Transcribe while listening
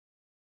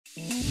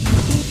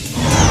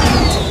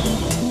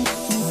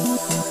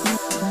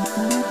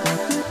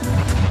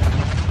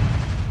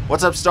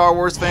What's up, Star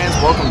Wars fans?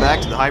 Welcome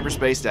back to the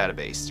Hyperspace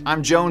Database.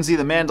 I'm Jonesy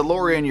the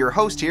Mandalorian, your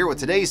host here with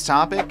today's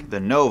topic, the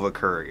Nova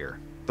Courier.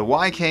 The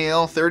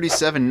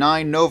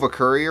YKL-379 Nova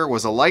Courier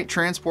was a light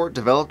transport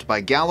developed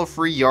by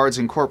Gallofree Yards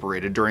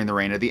Inc. during the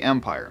reign of the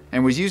Empire,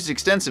 and was used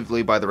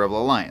extensively by the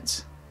Rebel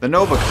Alliance. The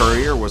Nova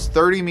Courier was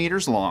 30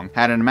 meters long,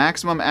 had a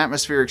maximum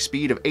atmospheric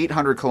speed of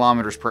 800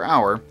 kilometers per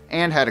hour,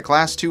 and had a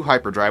Class 2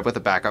 hyperdrive with a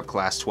backup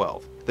Class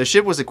 12. The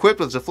ship was equipped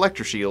with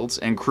deflector shields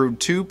and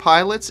crewed 2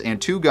 pilots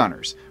and 2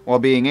 gunners, while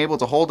being able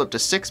to hold up to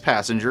 6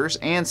 passengers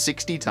and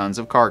 60 tons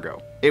of cargo.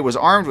 It was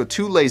armed with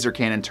 2 laser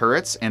cannon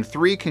turrets and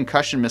 3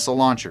 concussion missile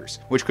launchers,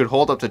 which could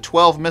hold up to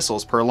 12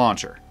 missiles per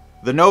launcher.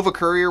 The Nova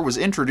Courier was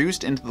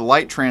introduced into the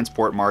light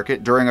transport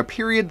market during a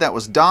period that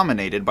was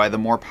dominated by the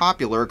more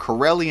popular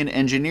Corellian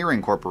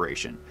Engineering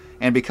Corporation,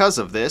 and because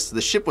of this,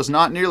 the ship was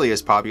not nearly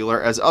as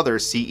popular as other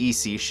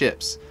CEC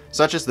ships,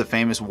 such as the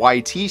famous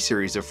YT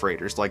series of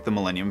freighters like the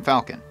Millennium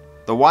Falcon.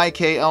 The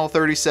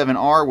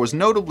YKL-37R was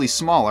notably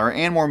smaller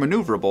and more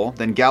maneuverable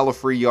than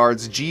Gallofree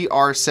Yards'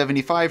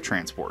 GR-75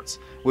 transports,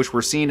 which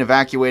were seen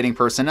evacuating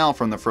personnel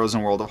from the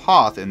frozen world of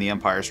Hoth in The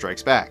Empire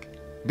Strikes Back.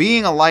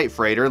 Being a light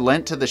freighter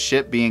lent to the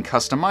ship being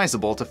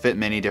customizable to fit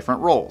many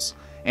different roles,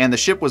 and the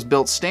ship was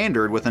built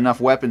standard with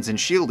enough weapons and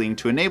shielding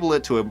to enable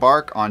it to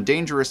embark on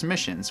dangerous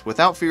missions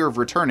without fear of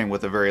returning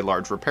with a very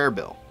large repair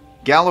bill.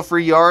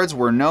 Gallofree Yards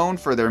were known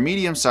for their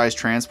medium-sized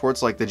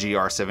transports like the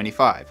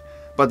GR-75,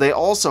 but they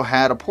also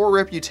had a poor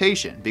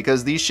reputation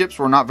because these ships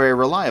were not very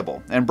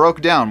reliable and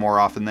broke down more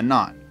often than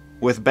not.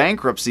 With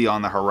bankruptcy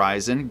on the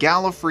horizon,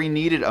 Gallofree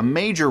needed a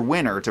major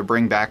winner to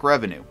bring back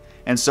revenue,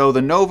 and so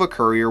the Nova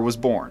Courier was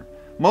born,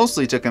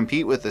 mostly to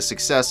compete with the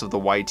success of the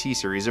YT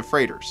series of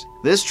freighters.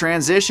 This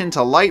transition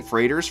to light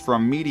freighters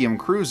from medium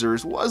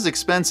cruisers was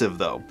expensive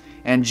though,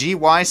 and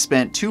GY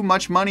spent too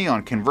much money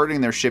on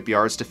converting their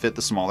shipyards to fit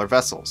the smaller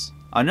vessels.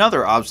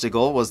 Another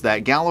obstacle was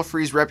that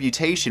Gallofree's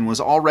reputation was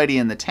already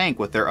in the tank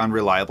with their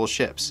unreliable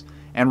ships,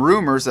 and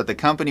rumors that the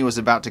company was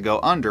about to go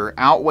under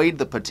outweighed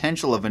the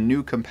potential of a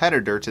new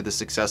competitor to the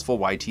successful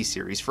YT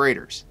series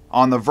freighters.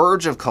 On the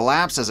verge of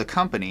collapse as a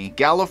company,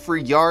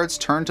 Gallofree Yards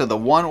turned to the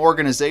one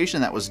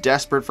organization that was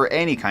desperate for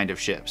any kind of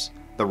ships,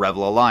 the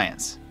Rebel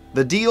Alliance.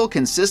 The deal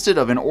consisted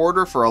of an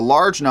order for a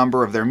large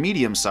number of their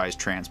medium-sized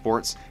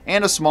transports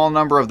and a small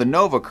number of the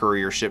Nova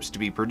Courier ships to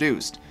be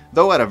produced,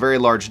 though at a very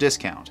large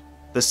discount.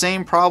 The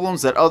same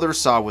problems that others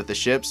saw with the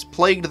ships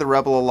plagued the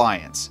Rebel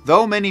Alliance,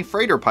 though many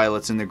freighter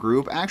pilots in the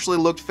group actually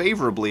looked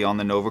favorably on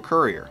the Nova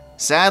Courier.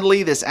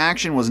 Sadly, this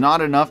action was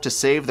not enough to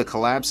save the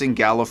collapsing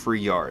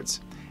Gallofree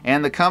Yards,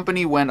 and the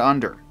company went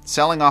under,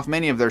 selling off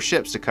many of their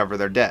ships to cover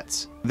their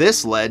debts.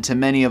 This led to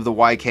many of the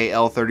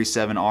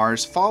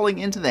YKL-37Rs falling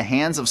into the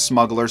hands of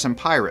smugglers and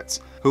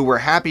pirates, who were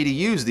happy to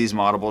use these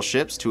moddable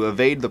ships to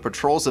evade the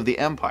patrols of the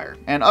Empire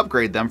and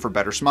upgrade them for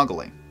better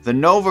smuggling. The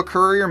Nova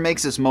Courier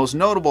makes its most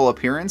notable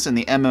appearance in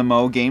the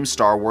MMO game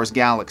Star Wars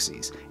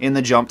Galaxies, in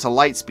the Jump to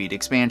Lightspeed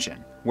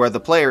expansion, where the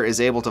player is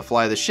able to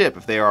fly the ship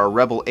if they are a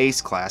Rebel Ace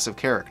class of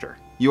character.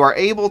 You are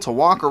able to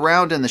walk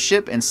around in the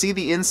ship and see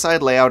the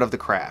inside layout of the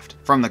craft,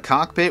 from the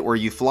cockpit where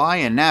you fly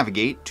and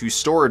navigate, to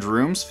storage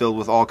rooms filled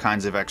with all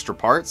kinds of extra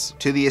parts,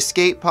 to the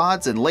escape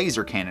pods and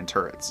laser cannon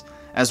turrets,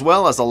 as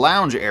well as a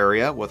lounge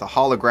area with a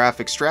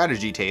holographic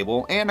strategy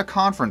table and a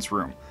conference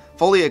room,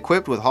 fully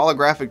equipped with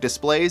holographic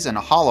displays and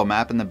a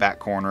holomap in the back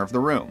corner of the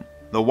room.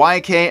 The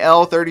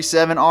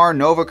YKL-37R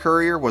Nova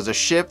Courier was a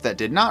ship that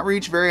did not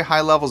reach very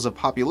high levels of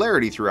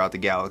popularity throughout the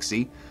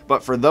galaxy,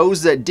 but for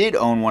those that did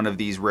own one of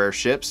these rare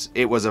ships,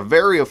 it was a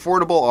very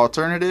affordable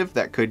alternative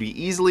that could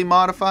be easily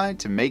modified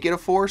to make it a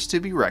force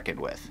to be reckoned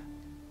with.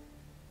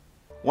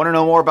 Want to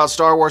know more about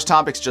Star Wars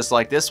topics just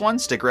like this one?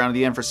 Stick around to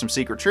the end for some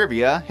secret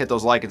trivia, hit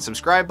those like and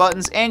subscribe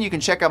buttons, and you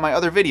can check out my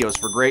other videos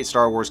for great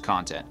Star Wars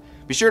content.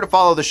 Be sure to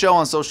follow the show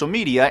on social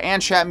media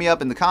and chat me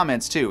up in the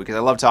comments too, because I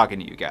love talking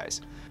to you guys.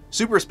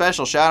 Super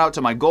special shout out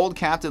to my Gold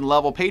Captain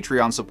level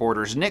Patreon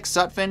supporters Nick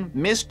Sutphin,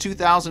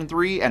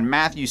 Mist2003, and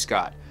Matthew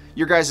Scott.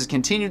 Your guys'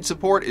 continued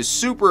support is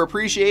super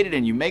appreciated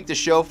and you make the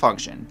show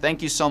function.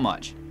 Thank you so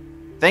much.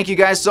 Thank you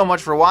guys so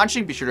much for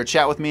watching. Be sure to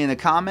chat with me in the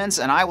comments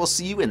and I will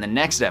see you in the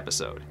next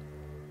episode.